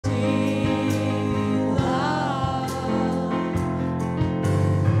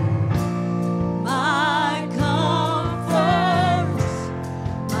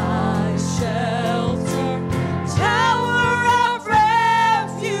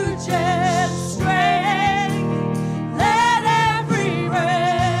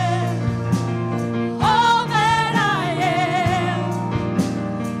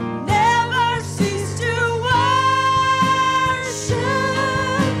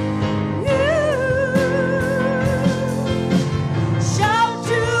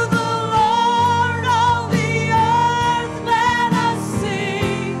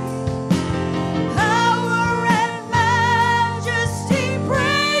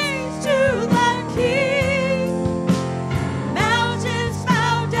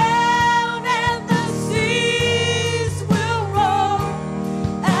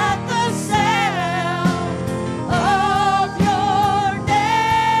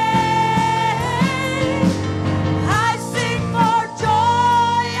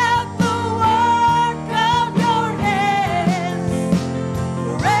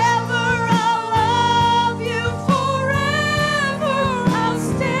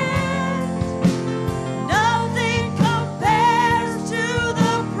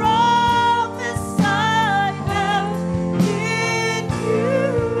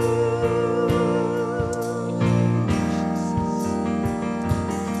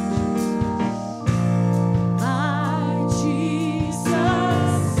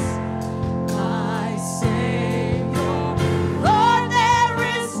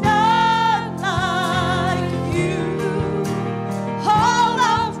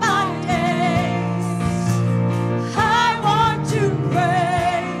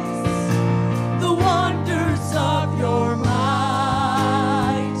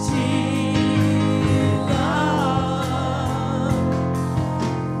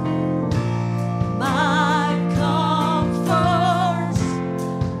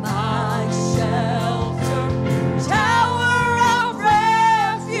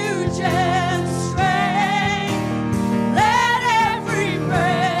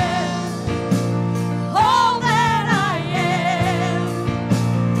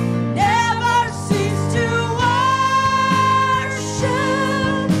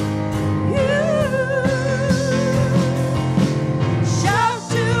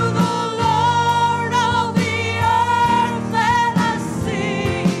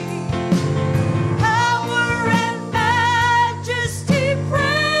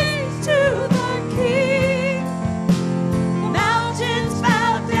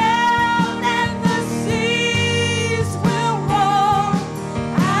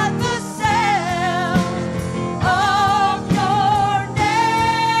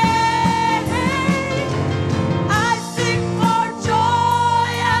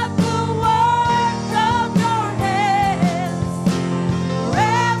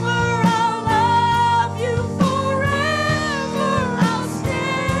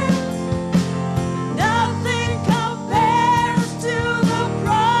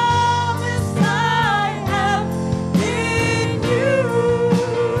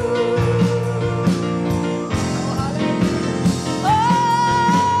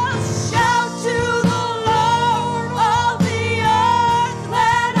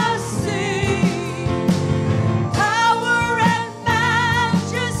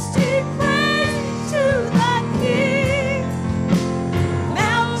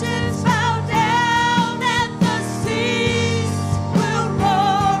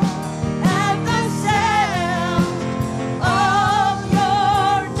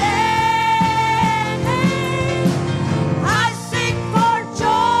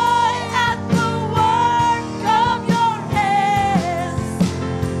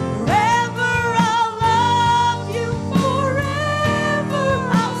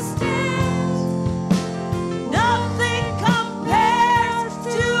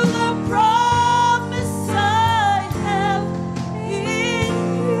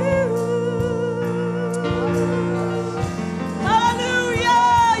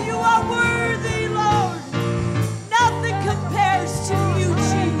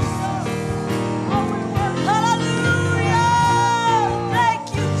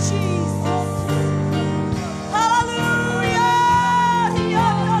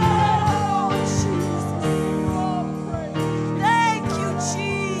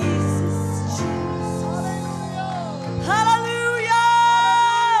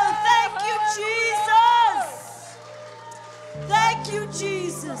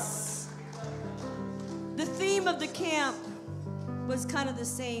was kind of the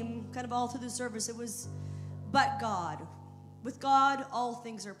same, kind of all through the service. It was, but God. With God, all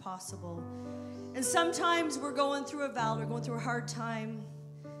things are possible. And sometimes we're going through a valley, we're going through a hard time,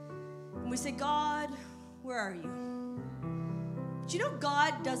 and we say, God, where are you? But you know,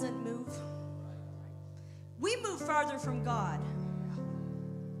 God doesn't move. We move farther from God.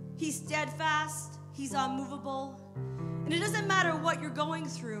 He's steadfast. He's unmovable. And it doesn't matter what you're going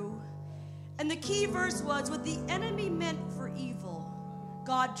through. And the key verse was, what the enemy meant for evil,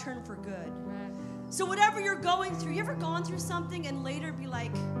 God turned for good. So whatever you're going through, you ever gone through something and later be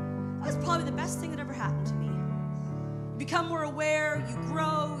like, that was probably the best thing that ever happened to me. You become more aware, you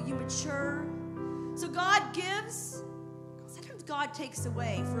grow, you mature. So God gives, sometimes God takes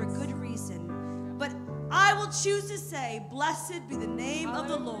away for a good reason. But I will choose to say, blessed be the name of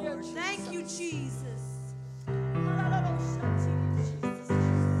the Lord. Thank you, Jesus.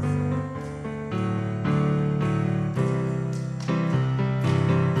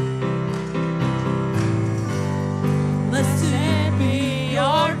 Blessed be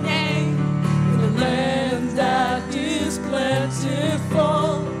your name in the land that is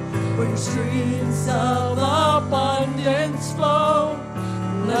plentiful, where your streams of abundance flow.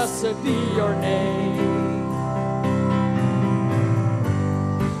 Blessed be your name.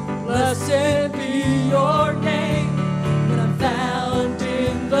 Blessed be your name when I'm found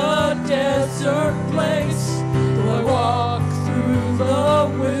in the desert place. Though I walk through the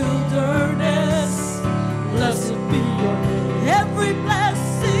wilderness, blessed be your name. Every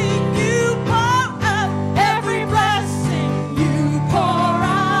blessing you pour out, every blessing you pour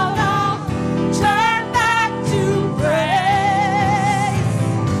out, I'll turn back to praise.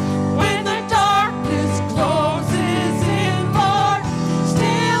 When the darkness closes in, Lord,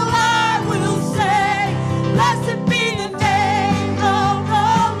 still I will say,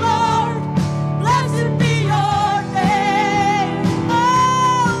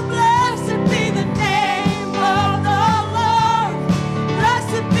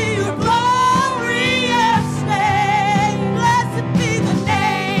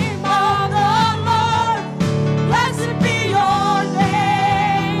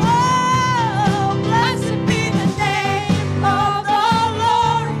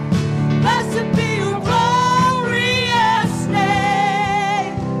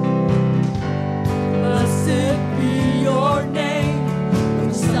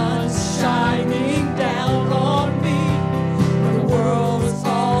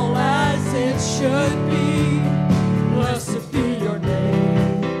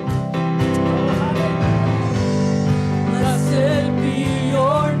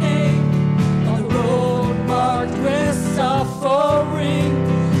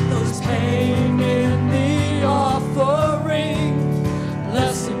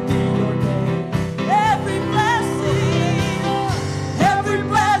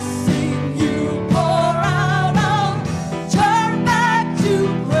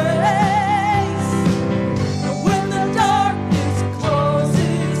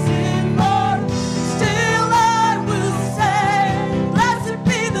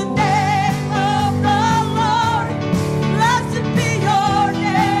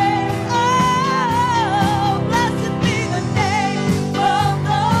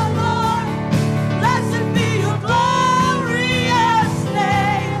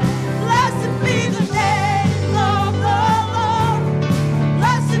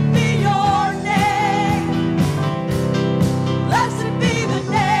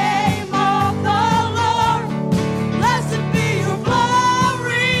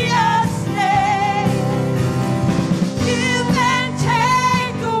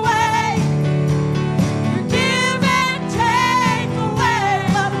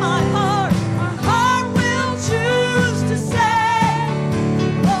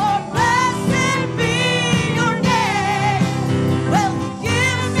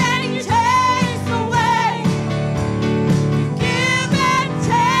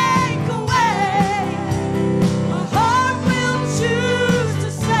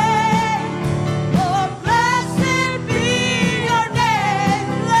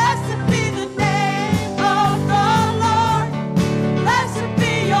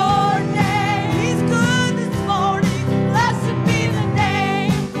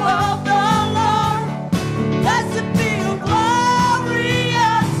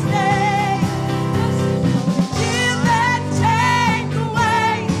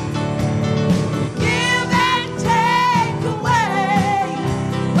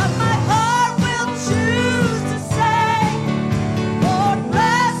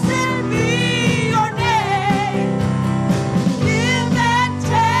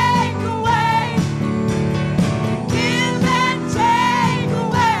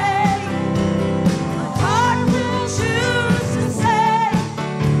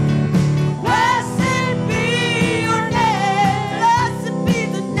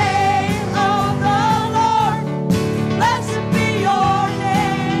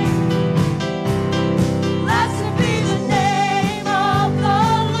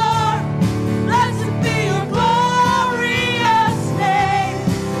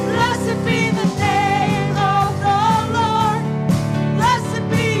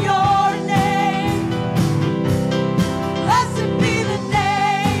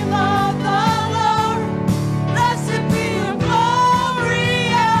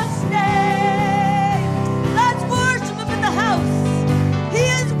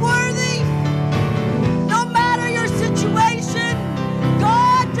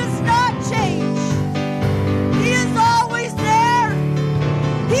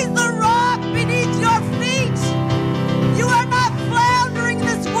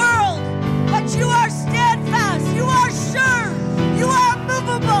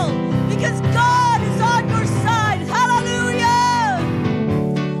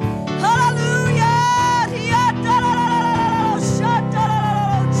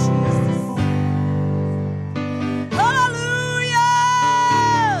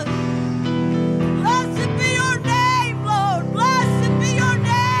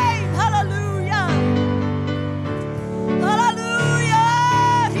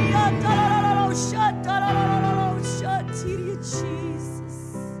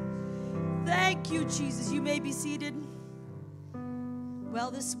 Thank you, Jesus. You may be seated.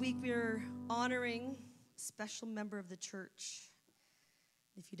 Well, this week we're honoring a special member of the church.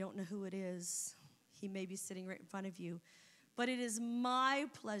 If you don't know who it is, he may be sitting right in front of you. But it is my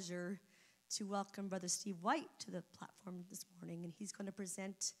pleasure to welcome Brother Steve White to the platform this morning, and he's going to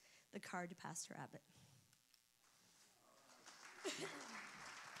present the card to Pastor Abbott.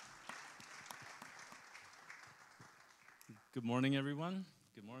 Good morning, everyone.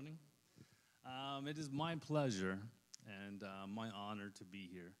 Good morning. It is my pleasure and my honor to be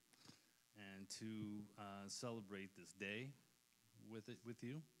here and to celebrate this day with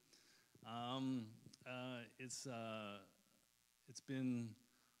you. It's been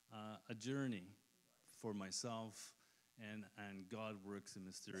a journey for myself, and God works in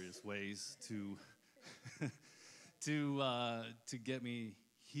mysterious ways to to get me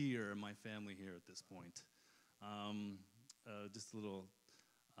here and my family here at this point. Just a little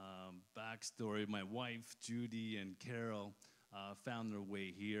backstory. My wife, Judy, and Carol found their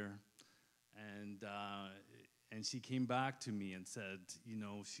way here, and she came back to me and said, you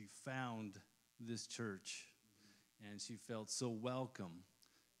know, she found this church, and she felt so welcome,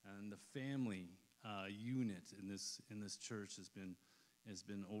 and the family unit in this church has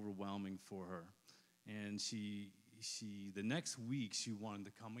been overwhelming for her, and she the next week she wanted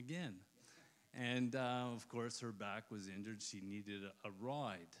to come again. And, of course, her back was injured. She needed a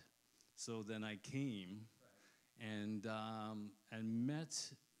ride. So then I came and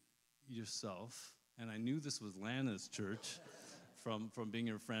met yourself. And I knew this was Lana's church from being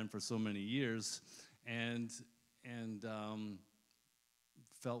her friend for so many years. And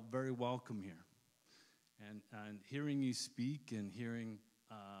felt very welcome here. And hearing you speak and hearing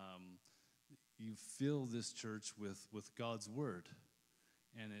you fill this church with God's word.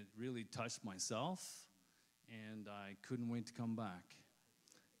 And it really touched myself, and I couldn't wait to come back.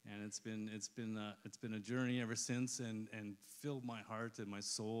 And it's been a journey ever since, and filled my heart and my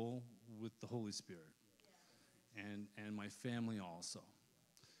soul with the Holy Spirit, and my family also.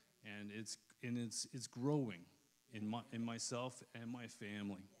 And it's growing in myself and my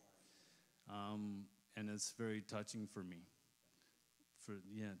family, and it's very touching for me.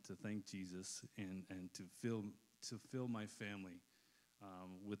 To thank Jesus and to fill my family.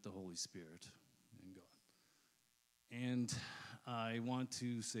 With the Holy Spirit and God. And I want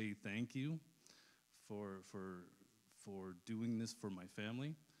to say thank you for doing this for my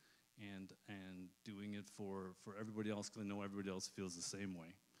family and doing it for everybody else, because I know everybody else feels the same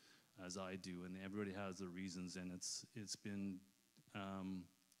way as I do, and everybody has their reasons, and it's been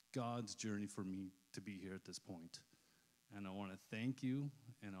God's journey for me to be here at this point. And I want to thank you,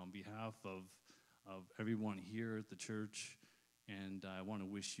 and on behalf of everyone here at the church, and I want to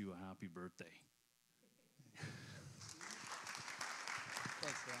wish you a happy birthday.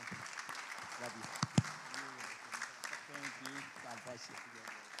 Thanks, man. Love you. Thank you. God bless you.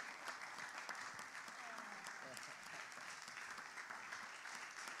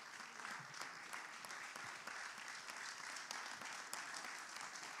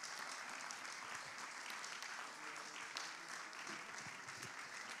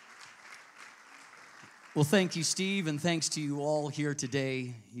 Well, thank you, Steve, and thanks to you all here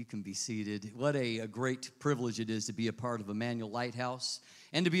today. You can be seated. What a great privilege it is to be a part of Emmanuel Lighthouse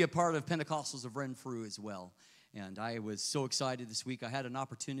and to be a part of Pentecostals of Renfrew as well. And I was so excited this week. I had an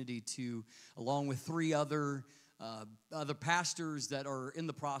opportunity to, along with three other pastors that are in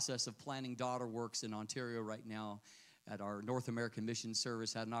the process of planning daughter works in Ontario right now, at our North American Mission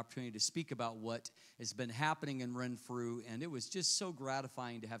Service, had an opportunity to speak about what has been happening in Renfrew, and it was just so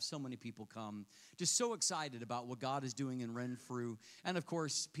gratifying to have so many people come, just so excited about what God is doing in Renfrew, and of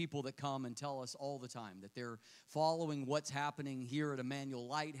course, people that come and tell us all the time that they're following what's happening here at Emmanuel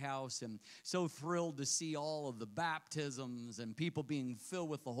Lighthouse, and so thrilled to see all of the baptisms and people being filled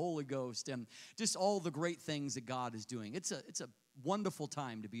with the Holy Ghost, and just all the great things that God is doing. It's a wonderful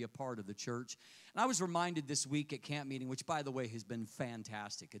time to be a part of the church. And I was reminded this week at camp meeting, which, by the way, has been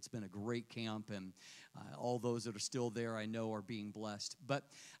fantastic. It's been a great camp, and all those that are still there, I know, are being blessed. But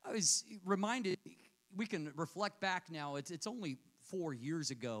I was reminded, we can reflect back now, it's only 4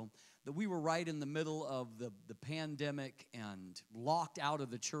 years ago that we were right in the middle of the pandemic and locked out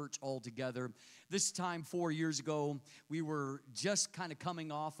of the church altogether. This time 4 years ago, we were just kind of coming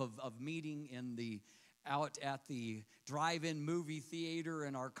off of meeting out at the drive-in movie theater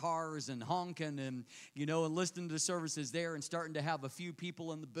in our cars and honking and listening to the services there and starting to have a few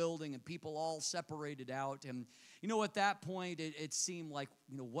people in the building and people all separated out. And, at that point, it seemed like,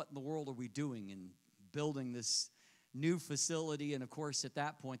 what in the world are we doing in building this new facility? And, of course, at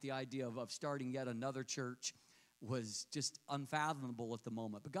that point, the idea of starting yet another church was just unfathomable at the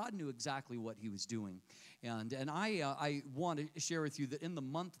moment. But God knew exactly what he was doing. And I want to share with you that in the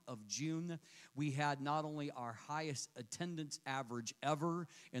month of June, we had not only our highest attendance average ever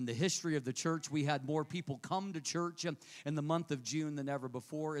in the history of the church, we had more people come to church in the month of June than ever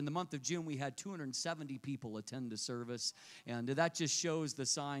before. In the month of June, we had 270 people attend a service. And that just shows the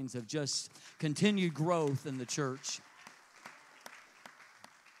signs of just continued growth in the church.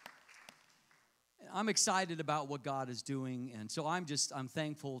 I'm excited about what God is doing, and so I'm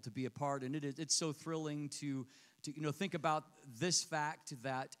thankful to be a part, and it's so thrilling to think about this fact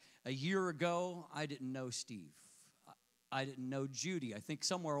that a year ago, I didn't know Steve. I didn't know Judy. I think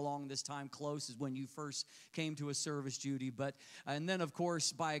somewhere along this time close is when you first came to a service, Judy. And then, of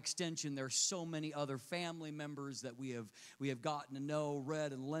course, by extension, there's so many other family members that we have gotten to know,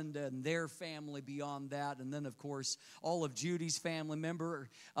 Red and Linda and their family beyond that. And then, of course, all of Judy's family member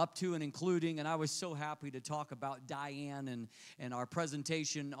up to and including. And I was so happy to talk about Diane and our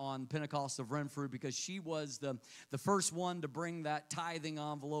presentation on Pentecost of Renfrew, because she was the first one to bring that tithing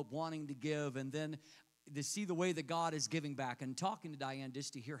envelope, wanting to give, and then to see the way that God is giving back, and talking to Diane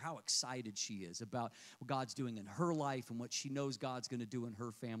just to hear how excited she is about what God's doing in her life and what she knows God's going to do in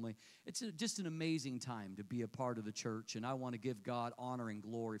her family. It's just an amazing time to be a part of the church, and I want to give God honor and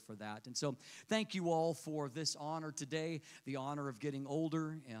glory for that. And so thank you all for this honor today, the honor of getting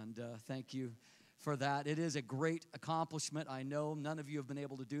older, and thank you for that. It is a great accomplishment. I know none of you have been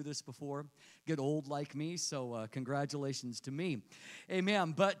able to do this before, get old like me, so congratulations to me.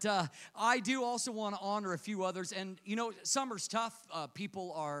 Amen. But I do also want to honor a few others, and summer's tough.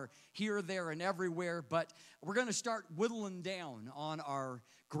 People are here, there, and everywhere, but we're going to start whittling down on our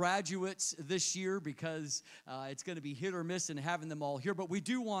graduates this year, because it's going to be hit or miss in having them all here. But we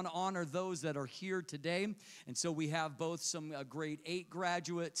do want to honor those that are here today, and so we have both some grade 8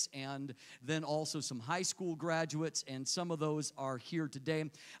 graduates and then also some high school graduates, and some of those are here today.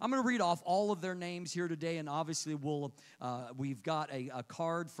 I'm going to read off all of their names here today, and obviously we've got a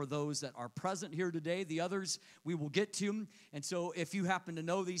card for those that are present here today. The others we will get to, and so if you happen to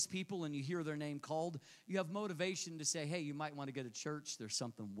know these people and you hear their name called, you have motivation to say, hey, you might want to go to church. There's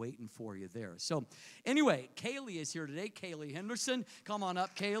something waiting for you there. So anyway, Kaylee is here today. Kaylee Henderson. Come on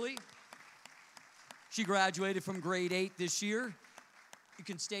up, Kaylee. She graduated from grade 8 this year. You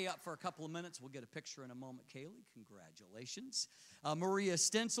can stay up for a couple of minutes. We'll get a picture in a moment, Kaylee. Congratulations. Maria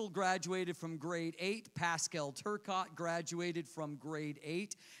Stencil graduated from grade 8. Pascal Turcott graduated from grade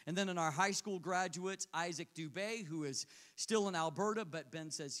 8. And then in our high school graduates, Isaac Dubé, who is still in Alberta, but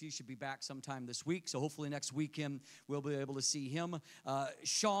Ben says he should be back sometime this week. So hopefully next weekend we'll be able to see him.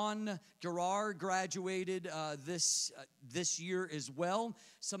 Sean Gerard graduated this year as well.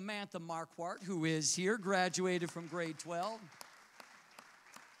 Samantha Marquardt, who is here, graduated from grade 12.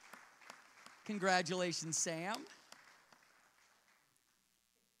 Congratulations, Sam.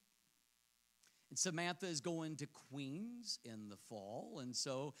 And Samantha is going to Queens in the fall, and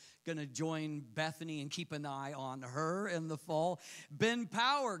so going to join Bethany and keep an eye on her in the fall. Ben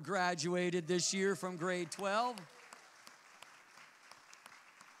Power graduated this year from grade 12.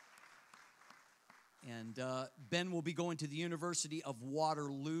 And Ben will be going to the University of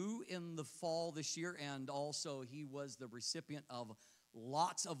Waterloo in the fall this year, and also he was the recipient of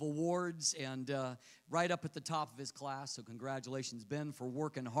lots of awards and right up at the top of his class. So congratulations, Ben, for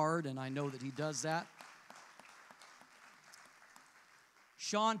working hard, and I know that he does that.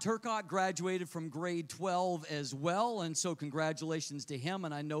 Sean Turcott graduated from grade 12 as well, and so congratulations to him.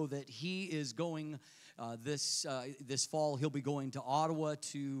 And I know that he is going this fall. He'll be going to Ottawa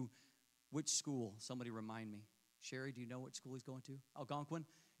to which school? Somebody remind me. Sherry, do you know what school he's going to? Algonquin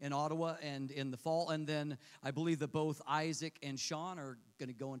in Ottawa and in the fall. And then I believe that both Isaac and Sean are going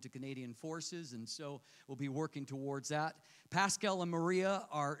to go into Canadian Forces, and so we'll be working towards that. Pascal and Maria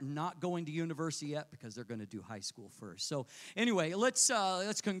are not going to university yet because they're going to do high school first. So anyway, let's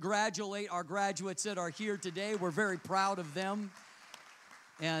congratulate our graduates that are here today. We're very proud of them.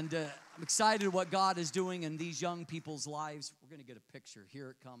 And I'm excited what God is doing in these young people's lives. We're going to get a picture. Here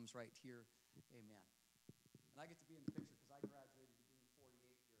it comes right here. Amen. And I get to be in the picture because I graduated to being 48 here in a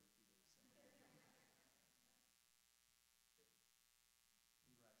few days. Congratulations,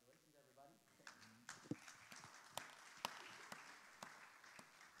 everybody.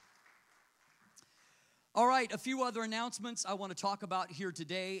 All right, a few other announcements I want to talk about here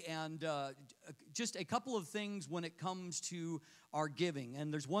today, and just a couple of things when it comes to our giving.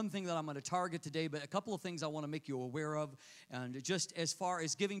 And there's one thing that I'm going to target today, but a couple of things I want to make you aware of. And just as far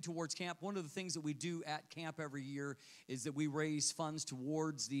as giving towards camp, one of the things that we do at camp every year is that we raise funds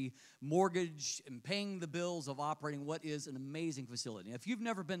towards the mortgage and paying the bills of operating what is an amazing facility. If you've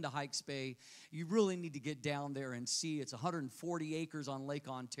never been to Hikes Bay, you really need to get down there and see. It's 140 acres on Lake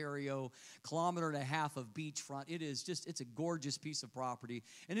Ontario, 1.5 kilometers of beachfront. It's a gorgeous piece of property.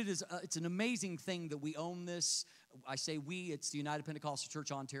 And it's an amazing thing that we own this. I say we, it's the United Pentecostal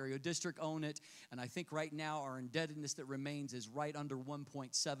Church Ontario District own it, and I think right now our indebtedness that remains is right under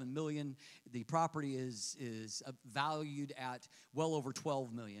 $1.7 million. The property is valued at well over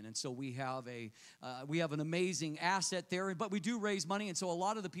 $12 million, and so we have an amazing asset there, but we do raise money, and so a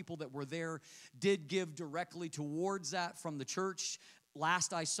lot of the people that were there did give directly towards that from the church.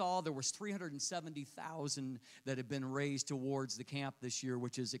 Last I saw, there was $370,000 that had been raised towards the camp this year,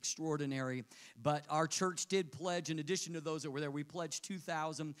 which is extraordinary. But our church did pledge, in addition to those that were there, we pledged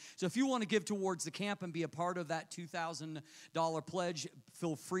 $2,000. So if you want to give towards the camp and be a part of that $2,000 pledge,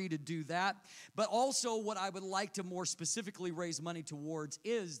 feel free to do that. But also what I would like to more specifically raise money towards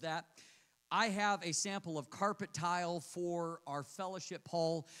is that I have a sample of carpet tile for our fellowship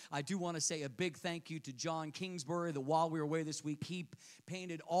hall. I do want to say a big thank you to John Kingsbury, that while we were away this week, he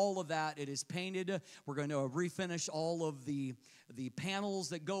painted all of that. It is painted. We're going to refinish all of the panels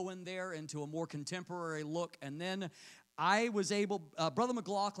that go in there into a more contemporary look. And then I was able, Brother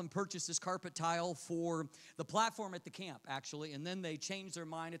McLaughlin purchased this carpet tile for the platform at the camp, actually, and then they changed their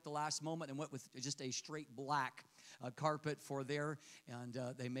mind at the last moment and went with just a straight black carpet for there, and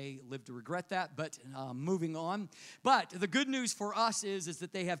they may live to regret that, but moving on. But the good news for us is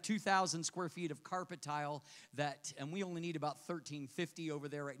that they have 2,000 square feet of carpet tile and we only need about 1,350 over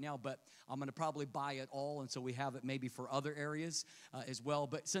there right now, but I'm going to probably buy it all, and so we have it maybe for other areas as well.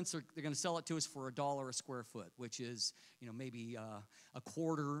 But since they're going to sell it to us for $1 a square foot, which is, maybe a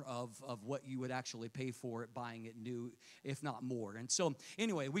quarter of what you would actually pay for it buying it new, if not more. And so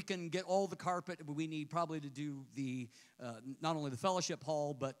anyway, we can get all the carpet we need probably to do not only the fellowship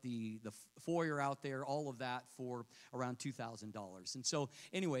hall, but the foyer out there, all of that for around $2,000. And so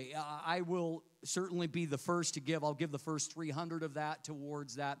anyway, I will certainly be the first to give. I'll give the first 300 of that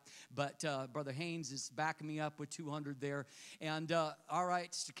towards that. But Brother Haynes is backing me up with 200 there. And all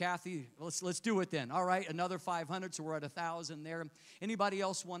right, Sister Kathy, let's do it then. All right, another 500, so we're at 1,000 there. Anybody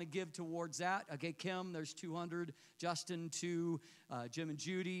else want to give towards that? Okay, Kim, there's 200. Justin, 2. Jim and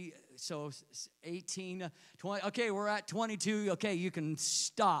Judy, so 18, 20. Okay, we're at 22. Okay, you can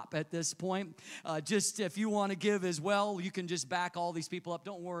stop at this point. Just if you want to give as well, you can just back all these people up.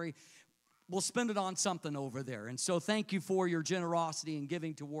 Don't worry. We'll spend it on something over there. And so thank you for your generosity and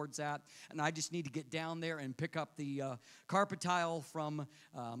giving towards that. And I just need to get down there and pick up the carpet tile from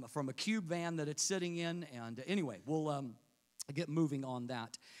a cube van that it's sitting in. And anyway, we'll get moving on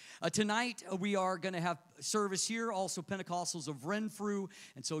that. Tonight, we are going to have service here, also Pentecostals of Renfrew.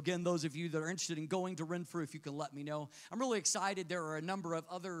 And so again, those of you that are interested in going to Renfrew, if you can let me know. I'm really excited. There are a number of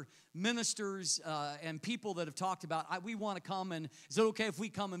other ministers and people that have talked about, we want to come, and is it okay if we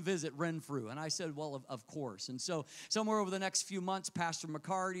come and visit Renfrew? And I said, well, of course. And so somewhere over the next few months, Pastor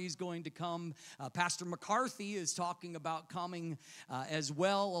McCarty is going to come. Pastor McCarthy is talking about coming as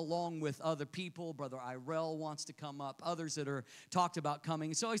well, along with other people. Brother Irel wants to come up. Others that are talked about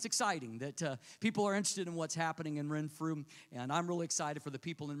coming. So it's exciting that people are interested in what's happening in Renfrew, and I'm really excited for the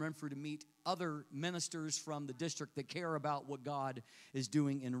people in Renfrew to meet other ministers from the district that care about what God is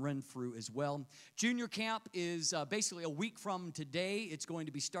doing in Renfrew as well. Junior camp is basically a week from today. It's going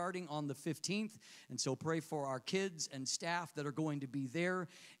to be starting on the 15th, and so pray for our kids and staff that are going to be there.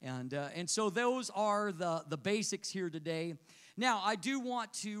 And so those are the basics here today. Now, I do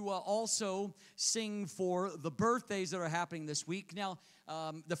want to also sing for the birthdays that are happening this week. Now,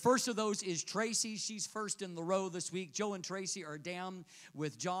 the first of those is Tracy. She's first in the row this week. Joe and Tracy are down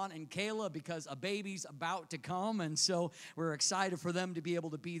with John and Kayla because a baby's about to come, and so we're excited for them to be able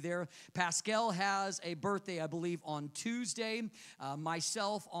to be there. Pascal has a birthday, I believe, on Tuesday.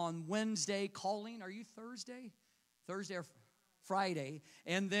 Myself on Wednesday. Colleen, are you Thursday? Thursday or Friday.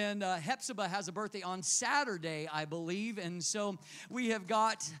 And then Hepzibah has a birthday on Saturday, I believe. And so we have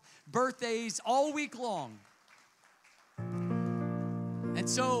got birthdays all week long. And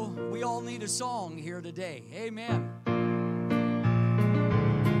so we all need a song here today. Amen.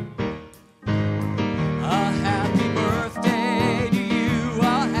 A happy birthday to you.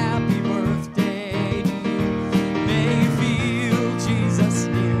 A happy birthday to you. May you feel Jesus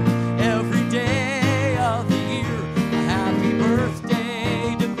near every day of the year. A happy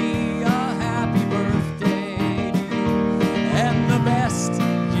birthday to me. A happy birthday to you. And the best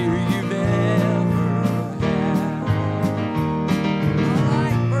year you've ever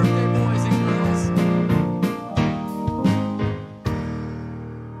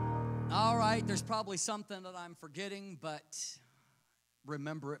right. There's probably something that I'm forgetting, but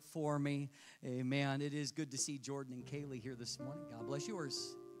remember it for me. Amen. It is good to see Jordan and Kaylee here this morning. God bless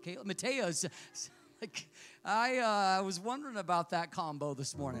yours. Kaylee, Mateo's. I was wondering about that combo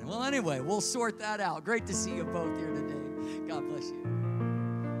this morning. Well, anyway, we'll sort that out. Great to see you both here today. God bless you.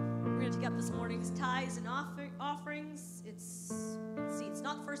 We're going to take up this morning's tithes and offerings. It's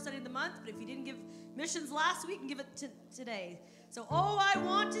not the first Sunday of the month, but if you didn't give missions last week, you can give it today. So, oh, I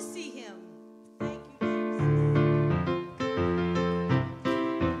want to see him. Thank you, Jesus.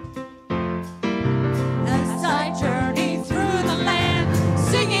 As I journey through the land,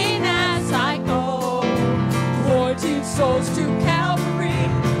 singing as I go, pointing souls to Calvary,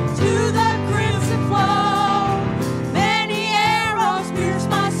 to the crimson flow. Many arrows pierce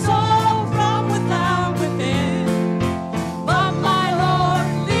my soul from without within, but my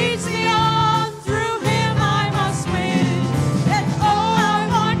Lord leads me on. Through him I must win. And oh, I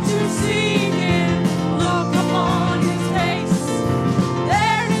want to see him, look upon his face,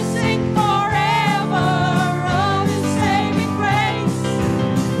 there to sing forever of his saving grace.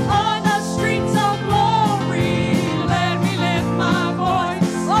 On the streets of glory, let me lift my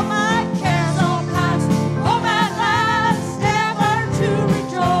voice. Oh, my cares all past, home at last, ever to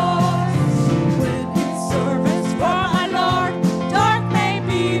rejoice. When his servants for my Lord, dark may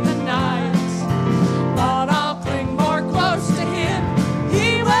be the night, but I'll cling more close to him,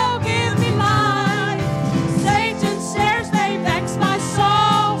 he will give me life. Satan's snares may vex my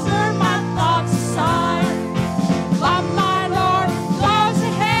soul, turn my thoughts aside, but my Lord goes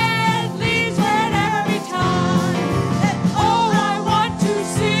ahead, leads with every time. And oh, I want to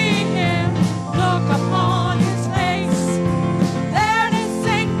see him, look upon his face, there to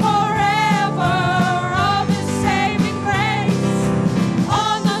sing forever of his saving grace.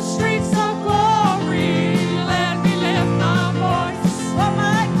 On the streets of glory, let me lift my voice. For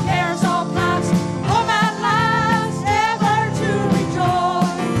my cares all past, home at last, ever to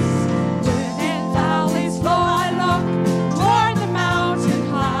rejoice. When in valleys low I look toward the mountain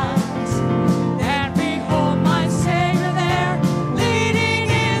heights, and behold my Savior there, leading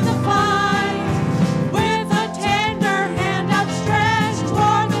in the fight. With a tender hand outstretched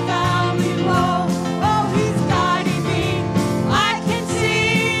toward the valley low, oh, he's guiding me, I can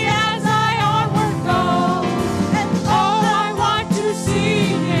see as I onward go. And oh, I want to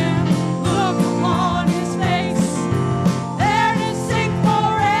see him, look upon his face, there to sing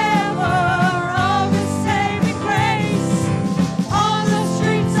forever of his saving grace. On the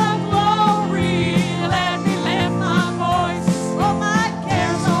streets of glory, let me lift my voice. Oh, my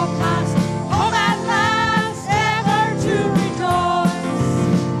cares all past, home at last, ever to rejoice.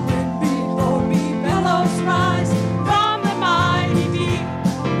 When behold me billows rise from the mighty deep,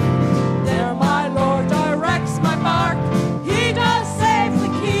 there my Lord directs my bark, he does safely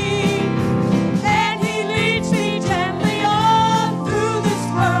keep, and he leads me gently on through this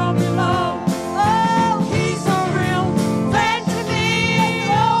world below. Oh, he's a real friend to me,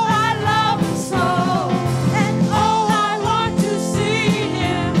 oh, I love him so. And oh, I want to see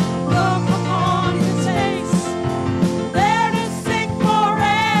him, look upon his face, there to sing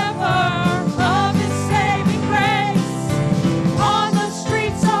forever of his saving grace. On the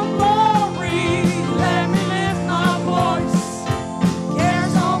streets of glory, let me lift my voice.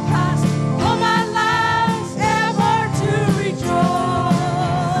 Cares all past, home at last, ever to rejoice.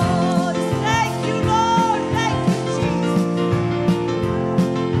 Thank you, Lord. Thank you, Jesus.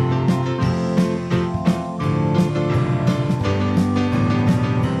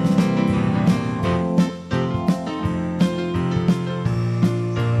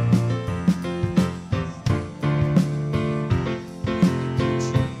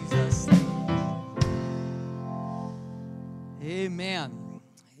 Jesus. Amen.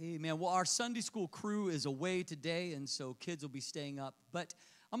 Amen. Well, our Sunday school crew is away today, and so kids will be staying up. But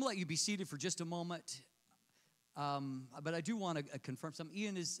I'm going to let you be seated for just a moment. But I do want to confirm something.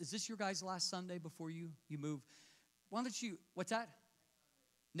 Ian, is this your guys' last Sunday before you move? Why don't you, what's that?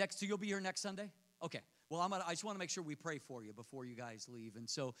 So you'll be here next Sunday? Okay. Well, I just want to make sure we pray for you before you guys leave. And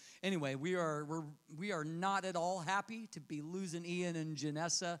so, anyway, we are not at all happy to be losing Ian and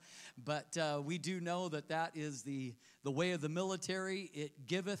Janessa, but we do know that is the way of the military. It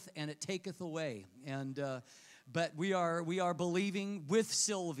giveth and it taketh away. And but we are believing with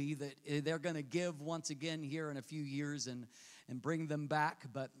Sylvie that they're going to give once again here in a few years and bring them back.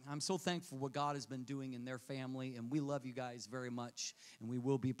 But I'm so thankful for what God has been doing in their family, and we love you guys very much, and we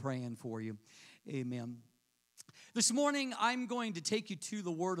will be praying for you. Amen. This morning, I'm going to take you to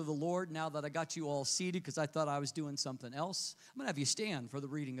the word of the Lord now that I got you all seated because I thought I was doing something else. I'm going to have you stand for the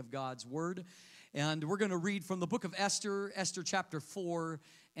reading of God's word. And we're going to read from the book of Esther, Esther chapter 4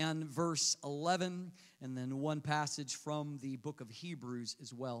 and verse 11, and then one passage from the book of Hebrews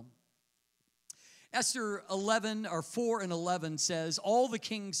as well. Esther 11, or 4 and 11 says, all the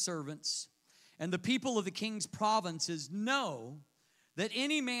king's servants and the people of the king's provinces know that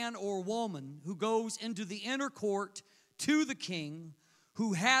any man or woman who goes into the inner court to the king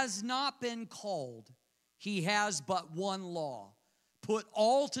who has not been called, he has but one law, put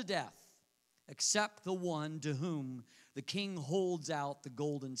all to death, except the one to whom the king holds out the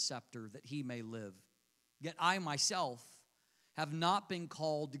golden scepter that he may live. Yet I myself have not been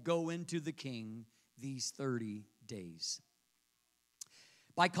called to go into the king these 30 days.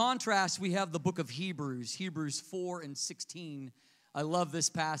 By contrast, we have the book of Hebrews, Hebrews 4 and 16. I love this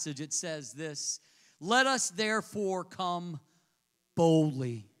passage. It says this, let us therefore come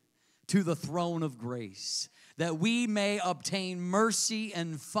boldly to the throne of grace, that we may obtain mercy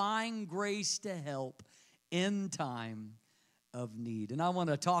and find grace to help in time of need. And I want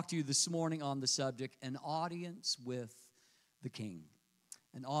to talk to you this morning on the subject, an audience with the King.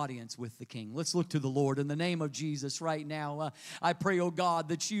 An audience with the King. Let's look to the Lord in the name of Jesus right now. I pray, oh God,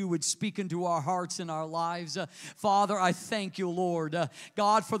 that you would speak into our hearts and our lives. Father, I thank you, Lord,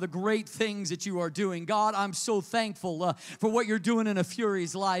 God, for the great things that you are doing. God, I'm so thankful for what you're doing in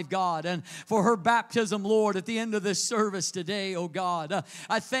Afuri's life, God, and for her baptism, Lord, at the end of this service today, oh God.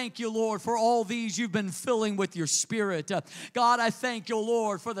 I thank you, Lord, for all these you've been filling with your Spirit. God, I thank you,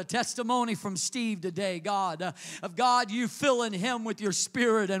 Lord, for the testimony from Steve today, God, of God, you filling him with your Spirit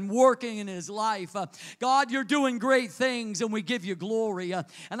and working in his life. God, you're doing great things and we give you glory. And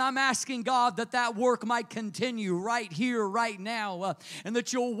I'm asking, God, that that work might continue right here, right now, and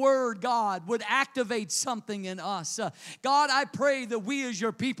that your word, God, would activate something in us. God, I pray that we as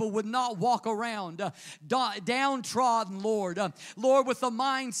your people would not walk around downtrodden, Lord. Lord, with the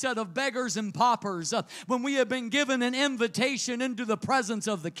mindset of beggars and paupers, when we have been given an invitation into the presence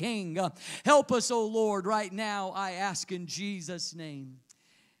of the King. Help us, oh Lord, right now, I ask in Jesus' name.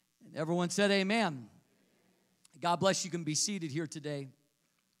 Everyone said amen. God bless you. You can be seated here today.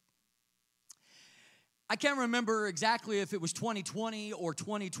 I can't remember exactly if it was 2020 or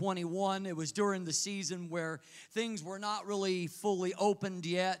 2021. It was during the season where things were not really fully opened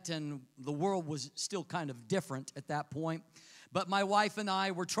yet and the world was still kind of different at that point. But my wife and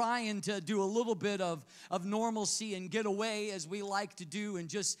I were trying to do a little bit of normalcy and get away as we like to do and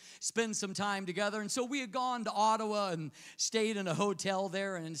just spend some time together. And so we had gone to Ottawa and stayed in a hotel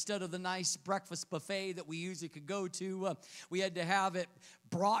there. And instead of the nice breakfast buffet that we usually could go to, we had to have it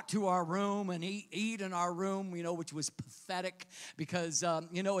brought to our room and eat in our room, which was pathetic because,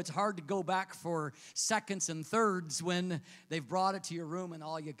 it's hard to go back for seconds and thirds when they've brought it to your room and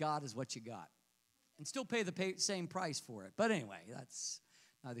all you got is what you got. And still pay the same price for it. But anyway, that's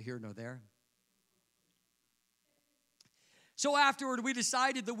neither here nor there. So afterward, we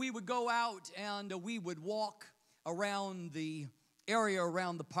decided that we would go out and we would walk around the area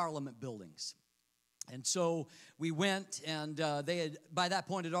around the Parliament buildings. And so we went, and they had, by that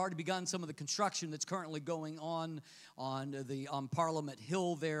point, had already begun some of the construction that's currently going on the Parliament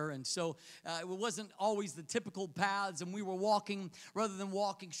Hill there. And so it wasn't always the typical paths, and we were walking, rather than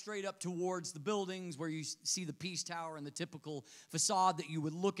walking straight up towards the buildings where you see the Peace Tower and the typical facade that you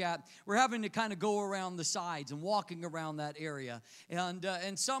would look at, we're having to kind of go around the sides and walking around that area.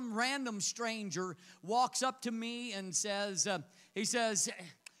 And some random stranger walks up to me and says,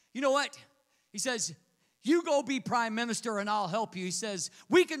 you know what? He says, you go be prime minister and I'll help you. He says,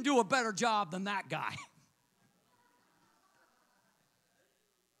 we can do a better job than that guy.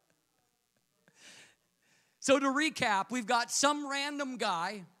 So to recap, we've got some random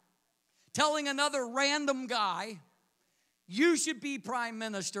guy telling another random guy, you should be prime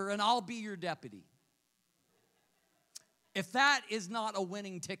minister and I'll be your deputy. If that is not a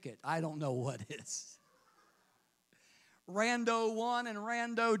winning ticket, I don't know what is. Rando 1 and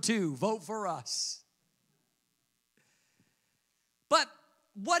Rando 2, vote for us. But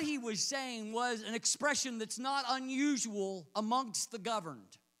what he was saying was an expression that's not unusual amongst the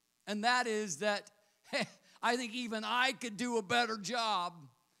governed. And that is that, I think even I could do a better job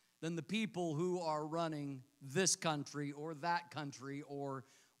than the people who are running this country or that country or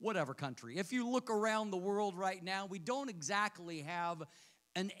whatever country. If you look around the world right now, we don't exactly have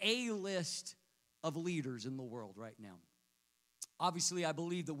an A-list of leaders in the world right now. Obviously, I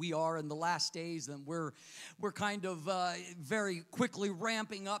believe that we are in the last days, and we're kind of very quickly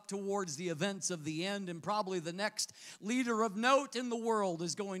ramping up towards the events of the end, and probably the next leader of note in the world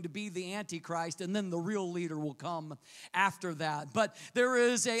is going to be the Antichrist, and then the real leader will come after that. But there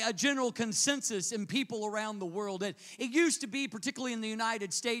is a general consensus in people around the world. It used to be, particularly in the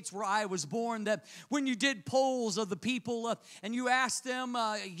United States where I was born, that when you did polls of the people and you asked them,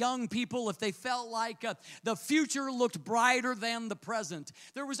 young people, if they felt like the future looked brighter than the present,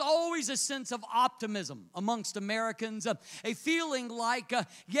 there was always a sense of optimism amongst Americans, a feeling like,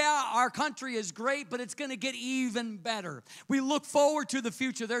 yeah, our country is great, but it's going to get even better. We look forward to the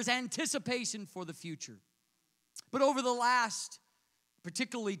future. There's anticipation for the future. But over the last,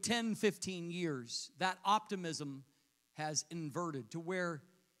 particularly 10, 15 years, that optimism has inverted to where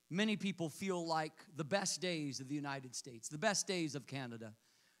many people feel like the best days of the United States, the best days of Canada,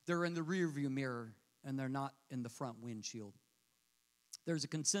 they're in the rearview mirror and they're not in the front windshield. There's a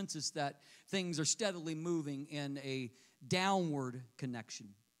consensus that things are steadily moving in a downward connection.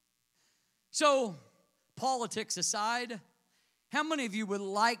 So, politics aside, how many of you would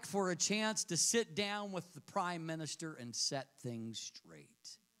like for a chance to sit down with the Prime Minister and set things straight?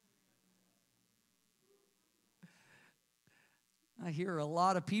 I hear a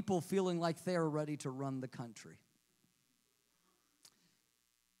lot of people feeling like they're ready to run the country.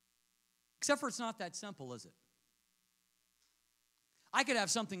 Except for it's not that simple, is it? I could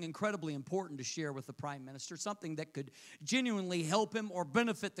have something incredibly important to share with the Prime Minister, something that could genuinely help him or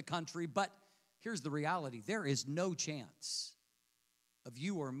benefit the country, but here's the reality. There is no chance of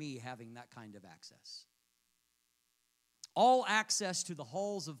you or me having that kind of access. All access to the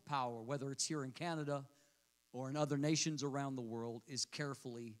halls of power, whether it's here in Canada or in other nations around the world, is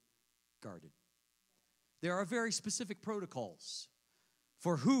carefully guarded. There are very specific protocols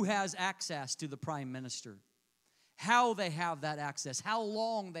for who has access to the Prime Minister, how they have that access, how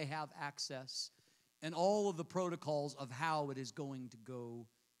long they have access, and all of the protocols of how it is going to go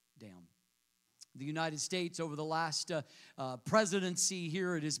down. The United States, over the last presidency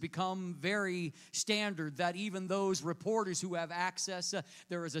here, it has become very standard that even those reporters who have access,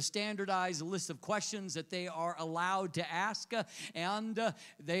 there is a standardized list of questions that they are allowed to ask, and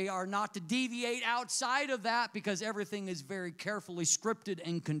they are not to deviate outside of that because everything is very carefully scripted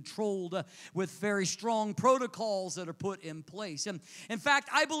and controlled with very strong protocols that are put in place. And in fact,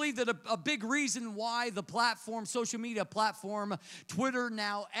 I believe that a big reason why the platform, social media platform, Twitter,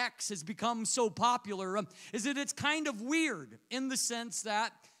 now X, has become so popular is that it's kind of weird in the sense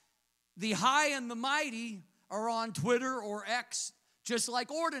that the high and the mighty are on Twitter or X just like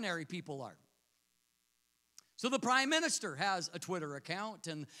ordinary people are. So the Prime Minister has a Twitter account,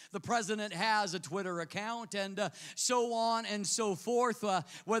 and the President has a Twitter account, and so on and so forth.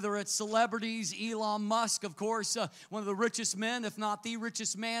 Whether it's celebrities, Elon Musk, of course, one of the richest men, if not the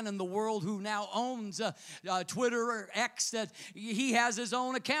richest man in the world, who now owns Twitter or X, that he has his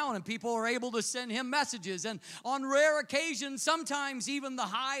own account, and people are able to send him messages. And on rare occasions, sometimes even the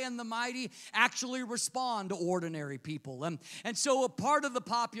high and the mighty actually respond to ordinary people. And so a part of the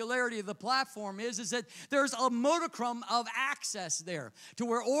popularity of the platform is that there's a modicum of access there to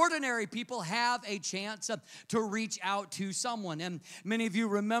where ordinary people have a chance to reach out to someone. And many of you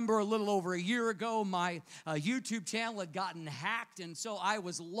remember a little over a year ago, my YouTube channel had gotten hacked, and so I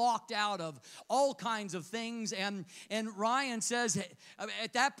was locked out of all kinds of things. And Ryan says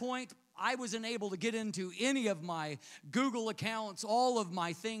at that point, I wasn't able to get into any of my Google accounts, all of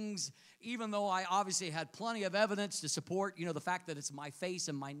my things, even though I obviously had plenty of evidence to support, the fact that it's my face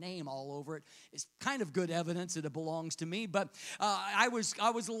and my name all over it is kind of good evidence that it belongs to me. But I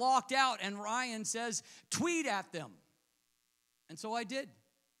was locked out, and Ryan says, tweet at them. And so I did.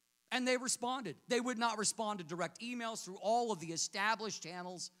 And they responded. They would not respond to direct emails through all of the established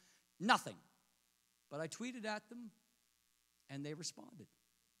channels, nothing. But I tweeted at them, and they responded.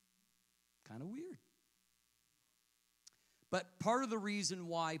 Kind of weird. But part of the reason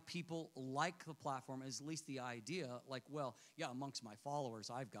why people like the platform is at least the idea, like, well, yeah, amongst my followers,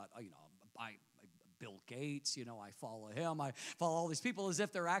 I've got, Bill Gates, I follow him, I follow all these people as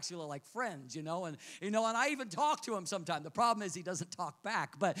if they're actually like friends, and I even talk to him sometimes. The problem is he doesn't talk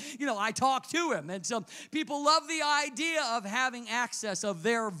back, but, I talk to him. And so people love the idea of having access, of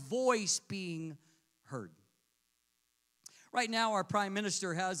their voice being heard. Right now, our Prime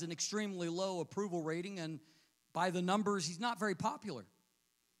Minister has an extremely low approval rating, and by the numbers, he's not very popular.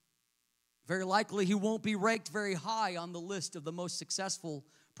 Very likely, he won't be ranked very high on the list of the most successful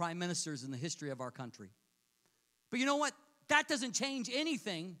prime ministers in the history of our country. But you know what? That doesn't change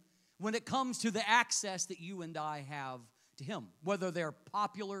anything when it comes to the access that you and I have to him, whether they're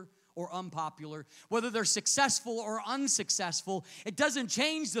popular or unpopular, whether they're successful or unsuccessful, it doesn't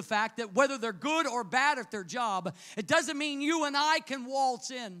change the fact that whether they're good or bad at their job, it doesn't mean you and I can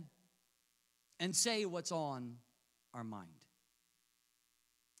waltz in and say what's on our mind.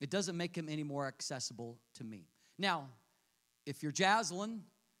 It doesn't make him any more accessible to me. Now, if you're Jaslyn,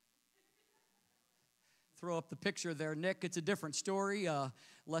 throw up the picture there, Nick. It's a different story.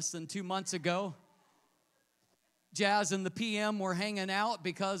 Less than 2 months ago, Jazz and the PM were hanging out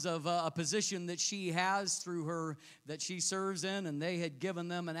because of a position that she has through her, that she serves in, and they had given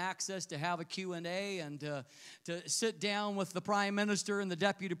them an access to have a Q&A and to sit down with the Prime Minister and the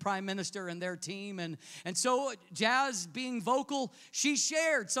Deputy Prime Minister and their team. And so Jazz, being vocal, she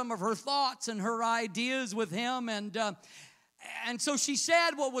shared some of her thoughts and her ideas with him. And so she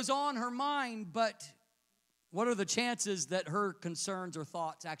said what was on her mind, but what are the chances that her concerns or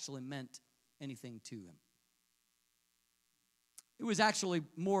thoughts actually meant anything to him? It was actually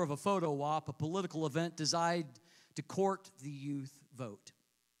more of a photo op, a political event designed to court the youth vote.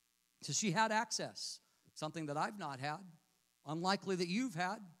 So she had access, something that I've not had, unlikely that you've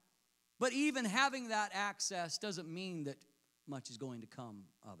had. But even having that access doesn't mean that much is going to come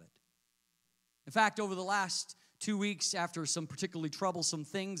of it. In fact, over the last 2 weeks, after some particularly troublesome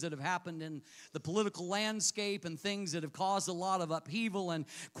things that have happened in the political landscape and things that have caused a lot of upheaval and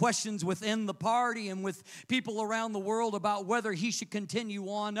questions within the party and with people around the world about whether he should continue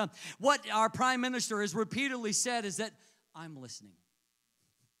on, what our Prime Minister has repeatedly said is that, I'm listening.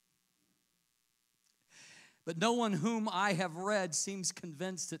 But no one whom I have read seems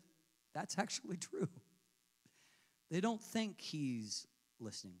convinced that that's actually true. They don't think he's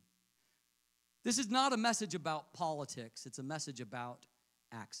listening. This is not a message about politics. It's a message about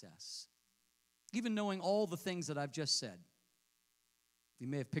access. Even knowing all the things that I've just said, you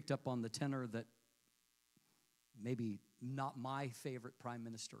may have picked up on the tenor that maybe not my favorite prime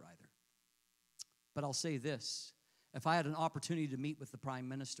minister either. But I'll say this. If I had an opportunity to meet with the prime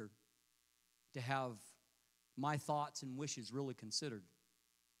minister, to have my thoughts and wishes really considered,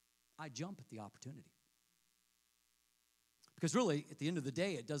 I'd jump at the opportunity. Because really, at the end of the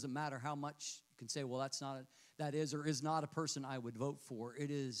day, it doesn't matter how much you can say, well, that is or is not a person I would vote for. It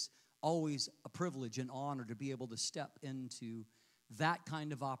is always a privilege and honor to be able to step into that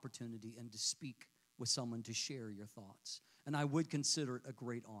kind of opportunity and to speak with someone, to share your thoughts. And I would consider it a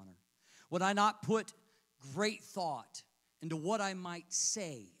great honor. Would I not put great thought into what I might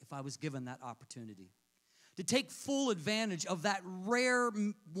say if I was given that opportunity? To take full advantage of that rare,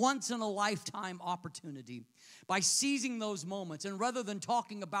 once-in-a-lifetime opportunity by seizing those moments, and rather than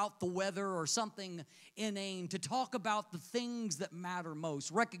talking about the weather or something inane, to talk about the things that matter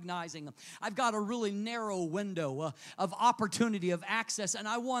most, recognizing I've got a really narrow window of opportunity, of access, and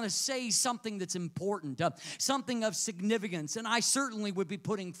I want to say something that's important, something of significance, and I certainly would be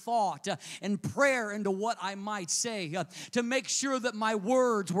putting thought and prayer into what I might say to make sure that my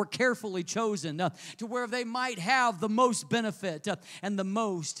words were carefully chosen to where they might have the most benefit and the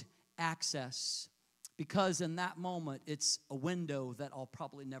most access. Because in that moment, it's a window that I'll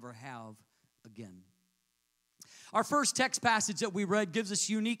probably never have again. Our first text passage that we read gives us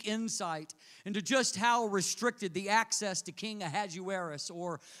unique insight into just how restricted the access to King Ahasuerus,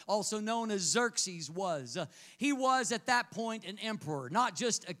 or also known as Xerxes, was. He was at that point an emperor, not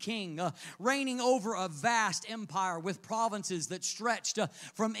just a king, reigning over a vast empire with provinces that stretched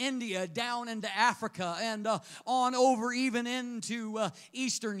from India down into Africa and on over even into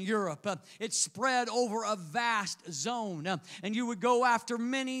Eastern Europe. It spread over a vast zone, and you would go after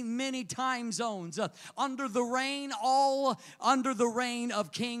many, many time zones all under the reign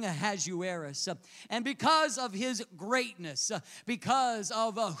of King Ahasuerus. And because of his greatness, because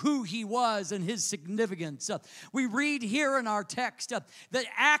of who he was and his significance, we read here in our text that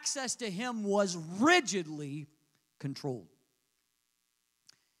access to him was rigidly controlled.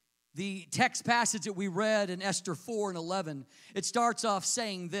 The text passage that we read in Esther 4:11, it starts off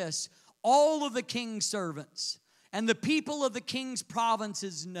saying this: all of the king's servants and the people of the king's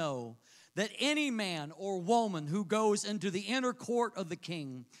provinces know that any man or woman who goes into the inner court of the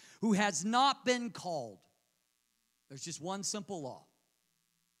king who has not been called, there's just one simple law: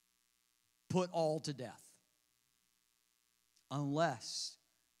 put all to death. Unless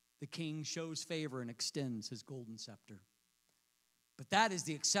the king shows favor and extends his golden scepter. But that is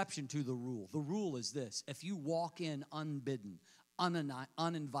the exception to the rule. The rule is this: if you walk in unbidden,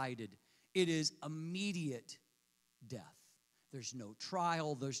 uninvited, it is immediate death. There's no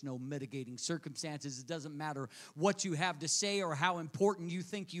trial. There's no mitigating circumstances. It doesn't matter what you have to say or how important you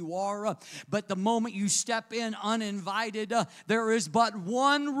think you are. But the moment you step in uninvited, there is but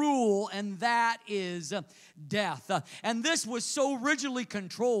one rule, and that is death. And this was so rigidly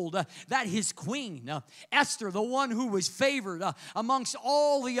controlled that his queen, Esther, the one who was favored amongst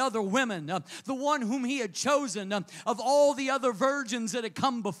all the other women, the one whom he had chosen of all the other virgins that had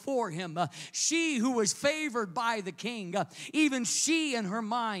come before him, she who was favored by the king, even she in her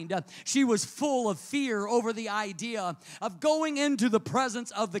mind, she was full of fear over the idea of going into the presence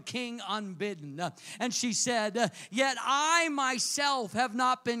of the king unbidden. And she said, "Yet I myself have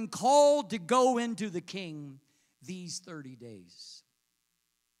not been called to go into the king these 30 days.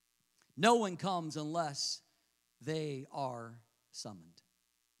 No one comes unless they are summoned."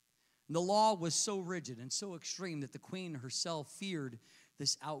 And the law was so rigid and so extreme that the queen herself feared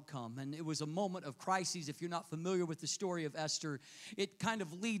this outcome. And it was a moment of crises. If you're not familiar with the story of Esther, it kind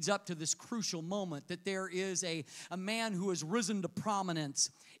of leads up to this crucial moment that there is a man who has risen to prominence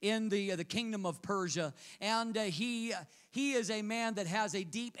in the kingdom of Persia. And he is a man that has a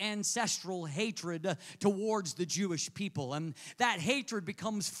deep ancestral hatred towards the Jewish people. And that hatred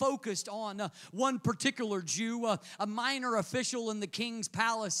becomes focused on one particular Jew, a minor official in the king's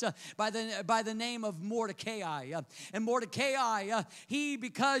palace by the name of Mordecai. And Mordecai,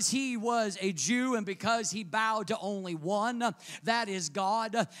 because he was a Jew and because he bowed to only one, that is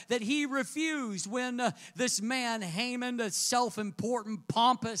God, that he refused when this man, Haman, a self-important,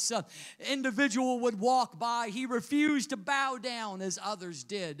 pompous individual would walk by. He refused to bow down as others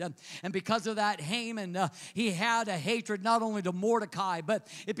did. And because of that, Haman, he had a hatred not only to Mordecai, but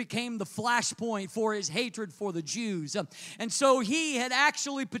it became the flashpoint for his hatred for the Jews. And so he had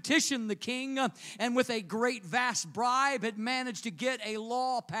actually petitioned the king, and with a great vast bribe had managed to get a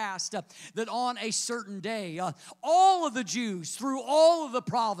law passed that on a certain day, all of the Jews through all of the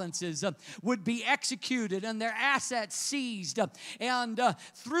provinces would be executed and their assets seized. And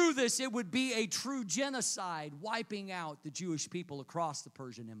through this, it would be a true genocide, wiping out the Jewish people across the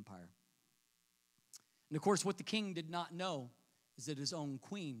Persian Empire. And of course, what the king did not know is that his own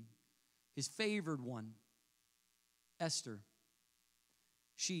queen, his favored one, Esther,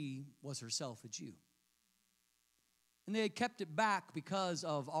 she was herself a Jew. And they had kept it back because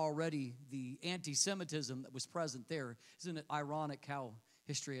of already the anti-Semitism that was present there. Isn't it ironic how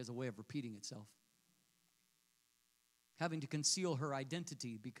history has a way of repeating itself? Having to conceal her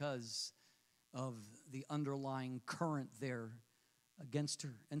identity because of the underlying current there against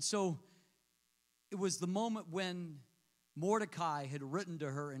her. And so it was the moment when Mordecai had written to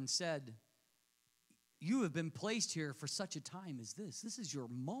her and said, "You have been placed here for such a time as this. This is your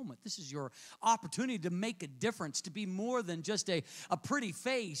moment. This is your opportunity to make a difference, to be more than just a pretty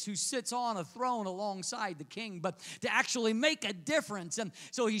face who sits on a throne alongside the king, but to actually make a difference." And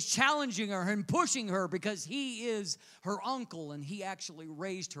so he's challenging her and pushing her because he is her uncle, and he actually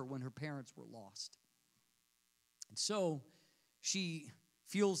raised her when her parents were lost. And so she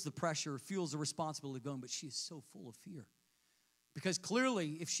feels the pressure, feels the responsibility of going, but she is so full of fear. Because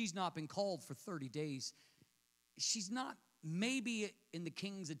clearly, if she's not been called for 30 days, she's not maybe in the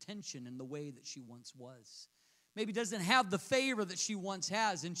king's attention in the way that she once was. Maybe doesn't have the favor that she once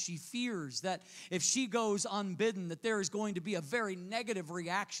has, and she fears that if she goes unbidden, that there is going to be a very negative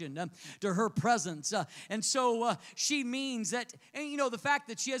reaction to her presence. And so she means that, and you know, the fact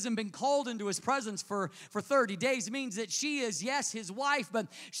that she hasn't been called into his presence for 30 days means that she is, yes, his wife, but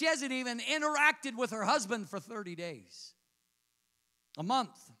she hasn't even interacted with her husband for 30 days. A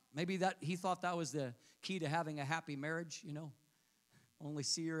month. Maybe that he thought that was the key to having a happy marriage, you know. Only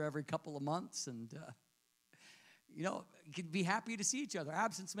see her every couple of months and, you know, you can be happy to see each other.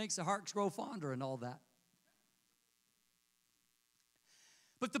 Absence makes the heart grow fonder and all that.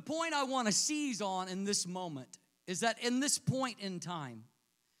 But the point I want to seize on in this moment is that in this point in time,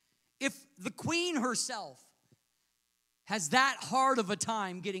 if the queen herself has that hard of a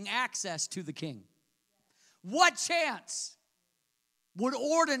time getting access to the king, what chance would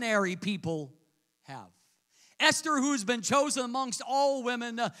ordinary people have? Esther, who's been chosen amongst all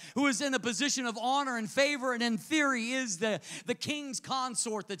women, who is in a position of honor and favor, and in theory is the king's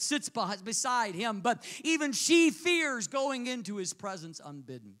consort that sits beside him, but even she fears going into his presence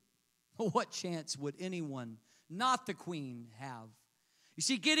unbidden. What chance would anyone, not the queen, have? You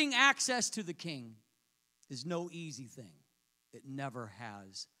see, getting access to the king is no easy thing. It never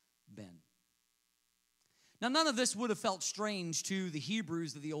has been. Now, none of this would have felt strange to the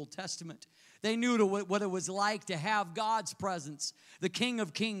Hebrews of the Old Testament. They knew what it was like to have God's presence, the King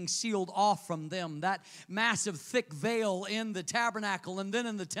of Kings, sealed off from them. That massive thick veil in the tabernacle and then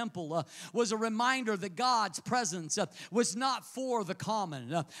in the temple was a reminder that God's presence was not for the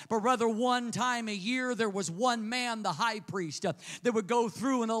common, but rather one time a year there was one man, the high priest, that would go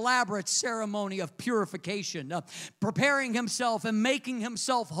through an elaborate ceremony of purification, preparing himself and making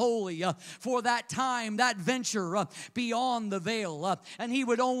himself holy for that time, that venture beyond the veil. And he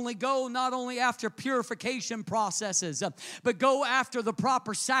would only go not only after purification processes, but go after the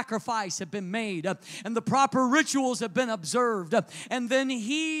proper sacrifice had been made and the proper rituals had been observed. And then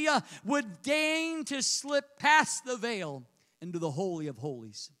he would deign to slip past the veil into the Holy of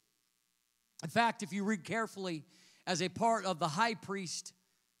Holies. In fact, if you read carefully, as a part of the high priest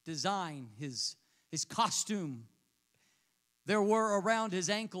design, his costume, there were around his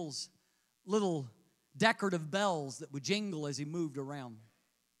ankles little decorative bells that would jingle as he moved around.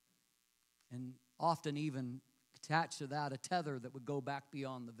 And often even attached to that, a tether that would go back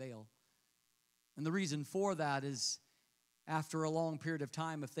beyond the veil. And the reason for that is, after a long period of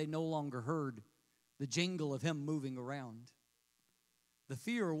time, if they no longer heard the jingle of him moving around, the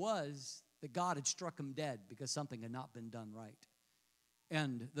fear was that God had struck him dead because something had not been done right.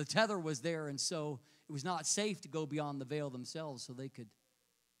 And the tether was there, and so it was not safe to go beyond the veil themselves, so they could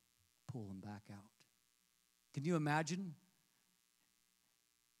pull him back out. Can you imagine?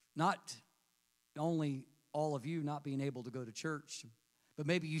 Not only all of you not being able to go to church, but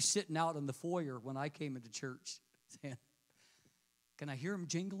maybe you sitting out in the foyer when I came into church saying, can I hear him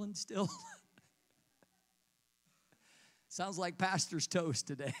jingling still? Sounds like pastor's toast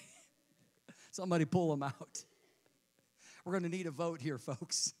today. Somebody pull him out. We're going to need a vote here,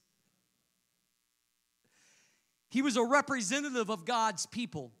 folks. He was a representative of God's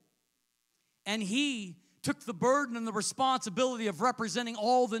people, and he took the burden and the responsibility of representing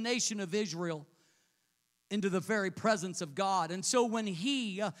all the nation of Israel into the very presence of God. And so when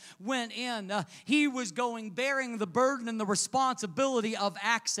he went in, he was bearing the burden and the responsibility of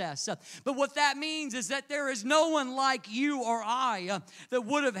access. But what that means is that there is no one like you or I that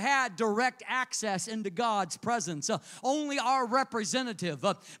would have had direct access into God's presence. Only our representative.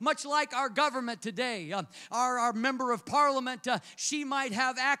 Much like our government today, our member of parliament, she might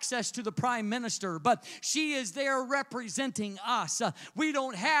have access to the prime minister, but she is there representing us. We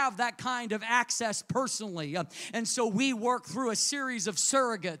don't have that kind of access personally. And so we work through a series of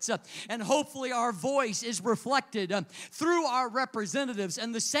surrogates, and hopefully our voice is reflected through our representatives.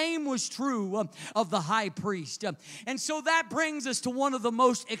 And the same was true of the high priest. And so that brings us to one of the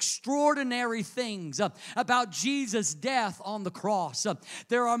most extraordinary things about Jesus' death on the cross.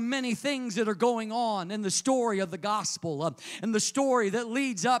 There are many things that are going on in the story of the gospel and the story that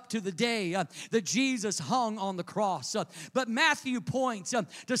leads up to the day that Jesus hung on the cross. But Matthew points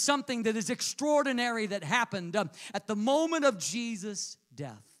to something that is extraordinary that happened at the moment of Jesus'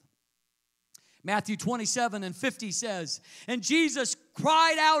 death. Matthew 27:50 says, and Jesus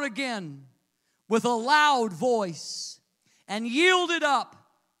cried out again with a loud voice and yielded up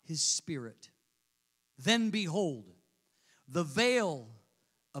his spirit. Then behold, the veil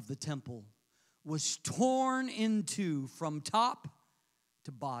of the temple was torn in two from top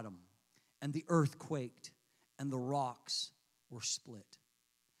to bottom, and the earth quaked, and the rocks were split.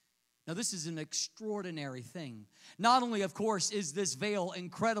 Now, this is an extraordinary thing. Not only, of course, is this veil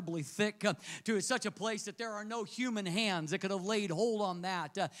incredibly thick to such a place that there are no human hands that could have laid hold on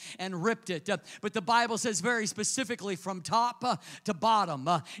that and ripped it, but the Bible says very specifically from top to bottom.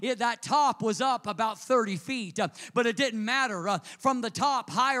 That top was up about 30 feet, but it didn't matter. From the top,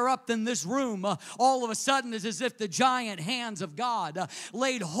 higher up than this room, all of a sudden it's as if the giant hands of God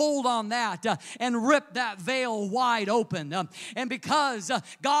laid hold on that and ripped that veil wide open. And because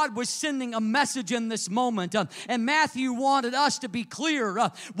God was sending a message in this moment, and Matthew wanted us to be clear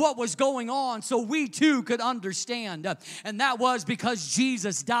what was going on so we too could understand. And that was because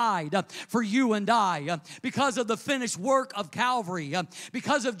Jesus died for you and I, because of the finished work of Calvary,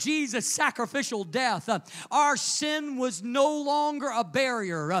 because of Jesus' sacrificial death. Our sin was no longer a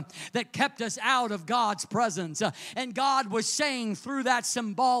barrier that kept us out of God's presence. And God was saying through that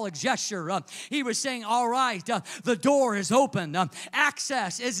symbolic gesture, he was saying, all right, the door is open.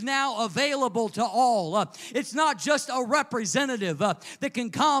 Access is now available to all. It's not just a representative that can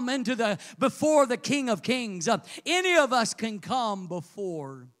come before the King of Kings. Any of us can come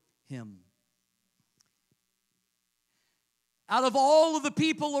before him. Out of all of the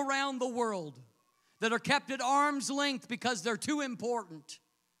people around the world that are kept at arm's length because they're too important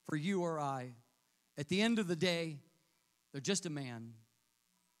for you or I, at the end of the day, they're just a man.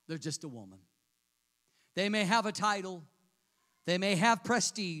 They're just a woman. They may have a title. They may have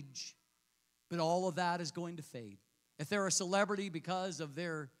prestige, But all of that is going to fade. If they're a celebrity because of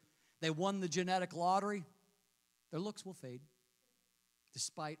they won the genetic lottery, their looks will fade.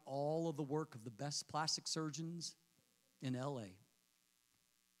 Despite all of the work of the best plastic surgeons in LA.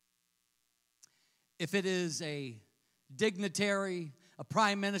 If it is a dignitary, a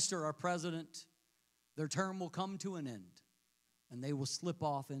prime minister, or a president, their term will come to an end, and they will slip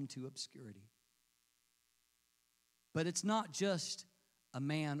off into obscurity. But it's not just a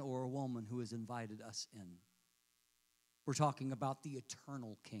man or a woman who has invited us in. We're talking about the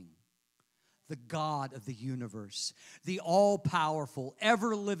eternal King, the God of the universe, the all-powerful,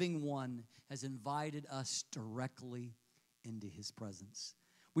 ever-living one has invited us directly into his presence.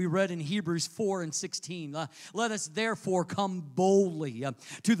 We read in Hebrews 4:16, let us therefore come boldly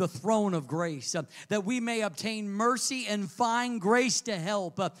to the throne of grace, that we may obtain mercy and find grace to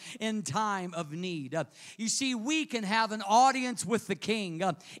help in time of need. You see, we can have an audience with the King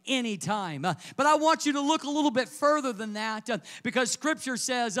anytime. But I want you to look a little bit further than that, because Scripture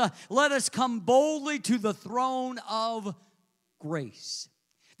says, let us come boldly to the throne of grace.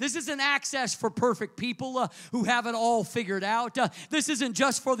 This isn't access for perfect people who have it all figured out. This isn't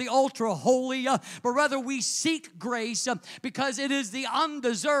just for the ultra holy, but rather we seek grace because it is the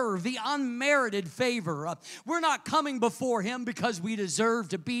undeserved, the unmerited favor. We're not coming before him because we deserve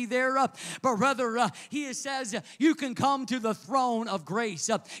to be there, but rather he says you can come to the throne of grace.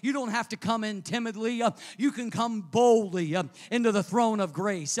 You don't have to come in timidly. You can come boldly into the throne of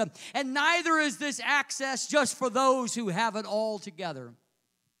grace. And neither is this access just for those who have it all together.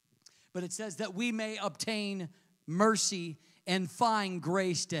 But it says that we may obtain mercy and find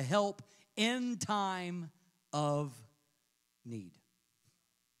grace to help in time of need.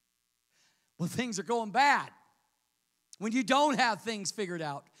 When things are going bad, when you don't have things figured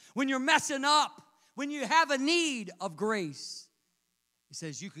out, when you're messing up, when you have a need of grace, he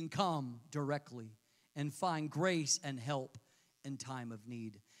says you can come directly and find grace and help in time of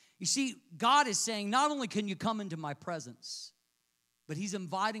need. You see, God is saying not only can you come into my presence, but he's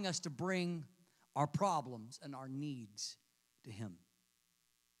inviting us to bring our problems and our needs to him.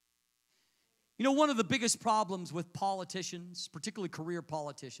 You know, one of the biggest problems with politicians, particularly career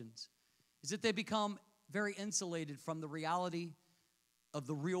politicians, is that they become very insulated from the reality of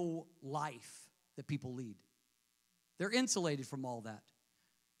the real life that people lead. They're insulated from all that.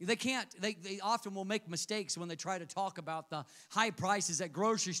 They often will make mistakes when they try to talk about the high prices at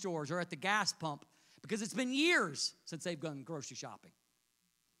grocery stores or at the gas pump, because it's been years since they've gone grocery shopping.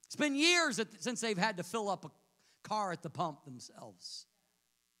 It's been years since they've had to fill up a car at the pump themselves.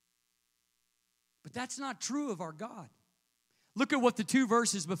 But that's not true of our God. Look at what the two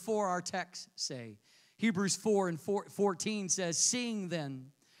verses before our text say. Hebrews 4:14 says, seeing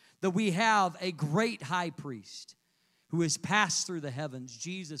then that we have a great high priest who has passed through the heavens,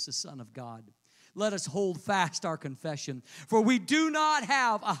 Jesus, the Son of God, let us hold fast our confession. For we do not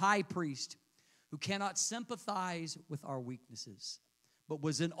have a high priest who cannot sympathize with our weaknesses, but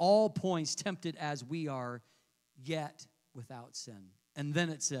was in all points tempted as we are, yet without sin. And then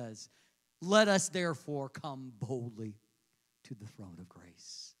it says, let us therefore come boldly to the throne of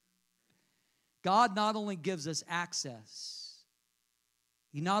grace. God not only gives us access,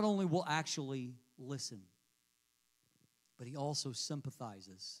 he not only will actually listen, but he also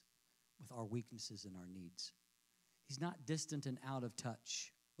sympathizes with our weaknesses and our needs. He's not distant and out of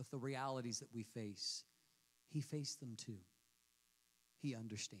touch with the realities that we face. He faced them too. He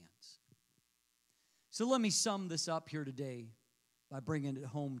understands. So let me sum this up here today by bringing it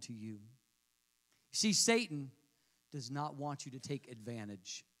home to you. You see, Satan does not want you to take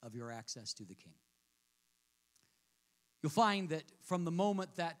advantage of your access to the King. You'll find that from the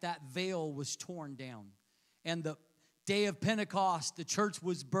moment that that veil was torn down and the day of Pentecost, the church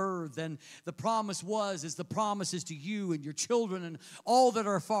was birthed, and the promise is the promises to you and your children and all that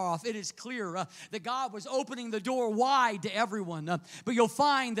are far off. It is clear that God was opening the door wide to everyone. But you'll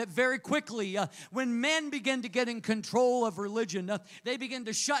find that very quickly, when men begin to get in control of religion, they begin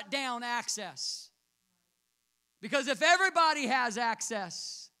to shut down access. Because if everybody has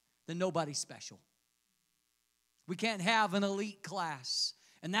access, then nobody's special. We can't have an elite class,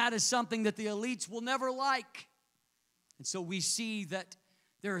 and that is something that the elites will never like. And so we see that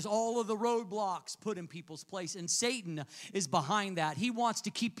there's all of the roadblocks put in people's place, and Satan is behind that. He wants to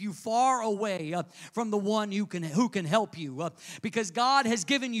keep you far away from the one who can help you, because God has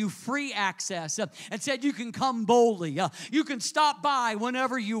given you free access and said you can come boldly. You can stop by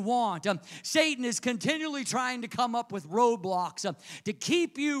whenever you want. Satan is continually trying to come up with roadblocks to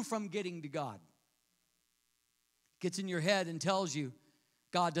keep you from getting to God. Gets in your head and tells you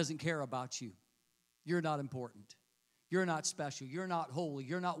God doesn't care about you. You're not important. You're not special. You're not holy.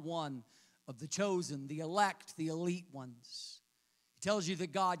 You're not one of the chosen, the elect, the elite ones. He tells you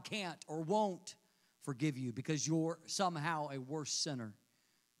that God can't or won't forgive you because you're somehow a worse sinner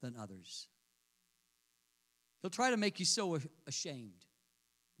than others. He'll try to make you so ashamed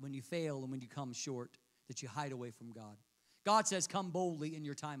when you fail and when you come short that you hide away from God. God says, come boldly in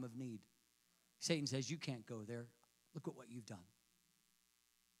your time of need. Satan says, you can't go there. Look at what you've done.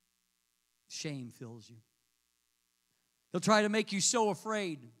 Shame fills you. He'll try to make you so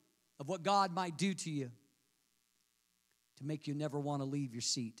afraid of what God might do to you to make you never want to leave your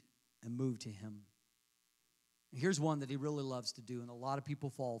seat and move to Him. And here's one that he really loves to do, and a lot of people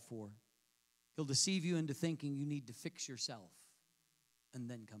fall for. He'll deceive you into thinking you need to fix yourself and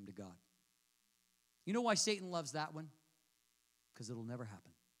then come to God. You know why Satan loves that one? Because it'll never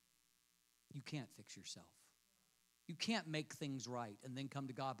happen. You can't fix yourself. You can't make things right and then come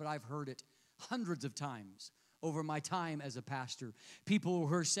to God. But I've heard it hundreds of times over my time as a pastor. People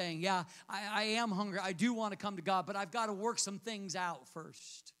who are saying, yeah, I am hungry. I do want to come to God, but I've got to work some things out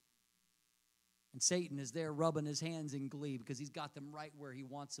first. And Satan is there rubbing his hands in glee because he's got them right where he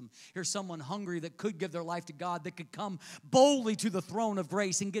wants them. Here's someone hungry that could give their life to God, that could come boldly to the throne of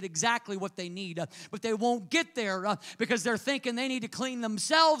grace and get exactly what they need. But they won't get there because they're thinking they need to clean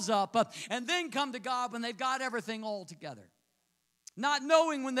themselves up and then come to God when they've got everything all together. Not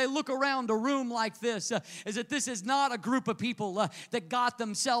knowing when they look around a room like this is that this is not a group of people that got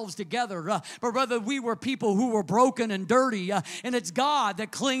themselves together, but rather we were people who were broken and dirty, and it's God that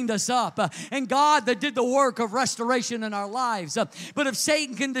cleaned us up, and God that did the work of restoration in our lives. But if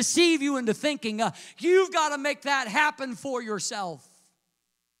Satan can deceive you into thinking you've got to make that happen for yourself,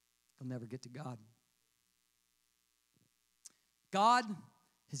 you'll never get to God. God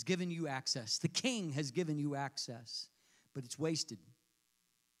has given you access. The King has given you access. But it's wasted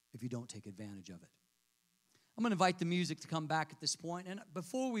if you don't take advantage of it. I'm going to invite the music to come back at this point. And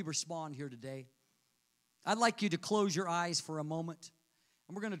before we respond here today, I'd like you to close your eyes for a moment.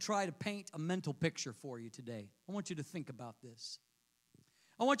 And we're going to try to paint a mental picture for you today. I want you to think about this.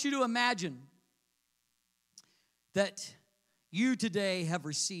 I want you to imagine that you today have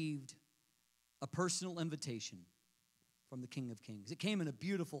received a personal invitation from the King of Kings. It came in a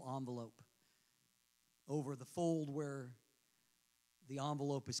beautiful envelope. Over the fold where the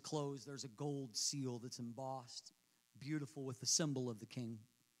envelope is closed, there's a gold seal that's embossed, beautiful with the symbol of the King.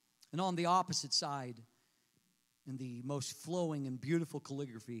 And on the opposite side, in the most flowing and beautiful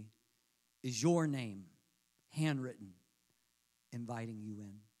calligraphy, is your name, handwritten, inviting you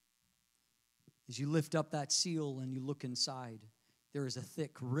in. As you lift up that seal and you look inside, there is a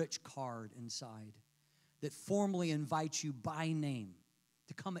thick, rich card inside that formally invites you by name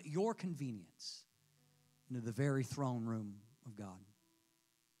to come at your convenience into the very throne room of God.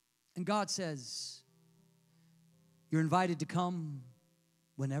 And God says, you're invited to come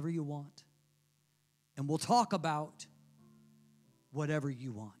whenever you want. And we'll talk about whatever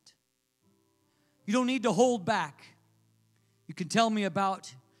you want. You don't need to hold back. You can tell me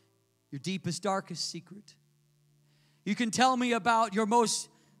about your deepest, darkest secret. You can tell me about your most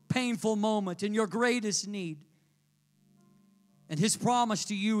painful moment and your greatest need. And His promise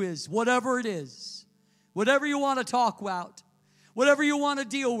to you is, whatever it is, whatever you want to talk about, whatever you want to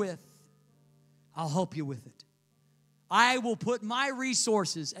deal with, I'll help you with it. I will put my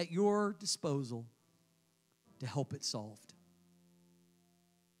resources at your disposal to help it solved.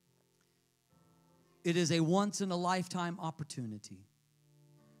 It is a once-in-a-lifetime opportunity,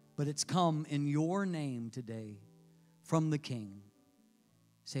 but it's come in your name today from the King,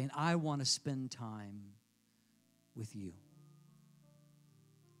 saying, I want to spend time with you.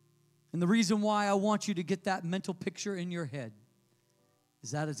 And the reason why I want you to get that mental picture in your head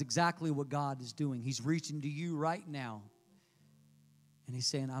is that is exactly what God is doing. He's reaching to you right now. And He's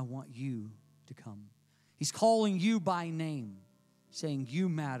saying, I want you to come. He's calling you by name, saying, you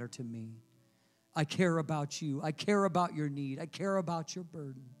matter to me. I care about you. I care about your need. I care about your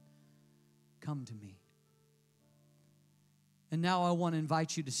burden. Come to me. And now I want to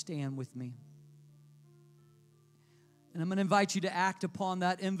invite you to stand with me. And I'm going to invite you to act upon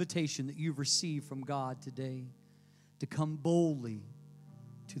that invitation that you've received from God today to come boldly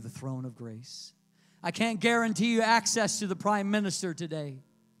to the throne of grace. I can't guarantee you access to the Prime Minister today,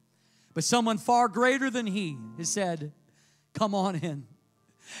 but someone far greater than he has said, come on in.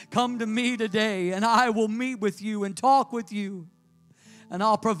 Come to me today, and I will meet with you and talk with you, and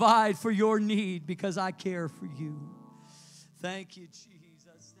I'll provide for your need because I care for you. Thank you, Jesus.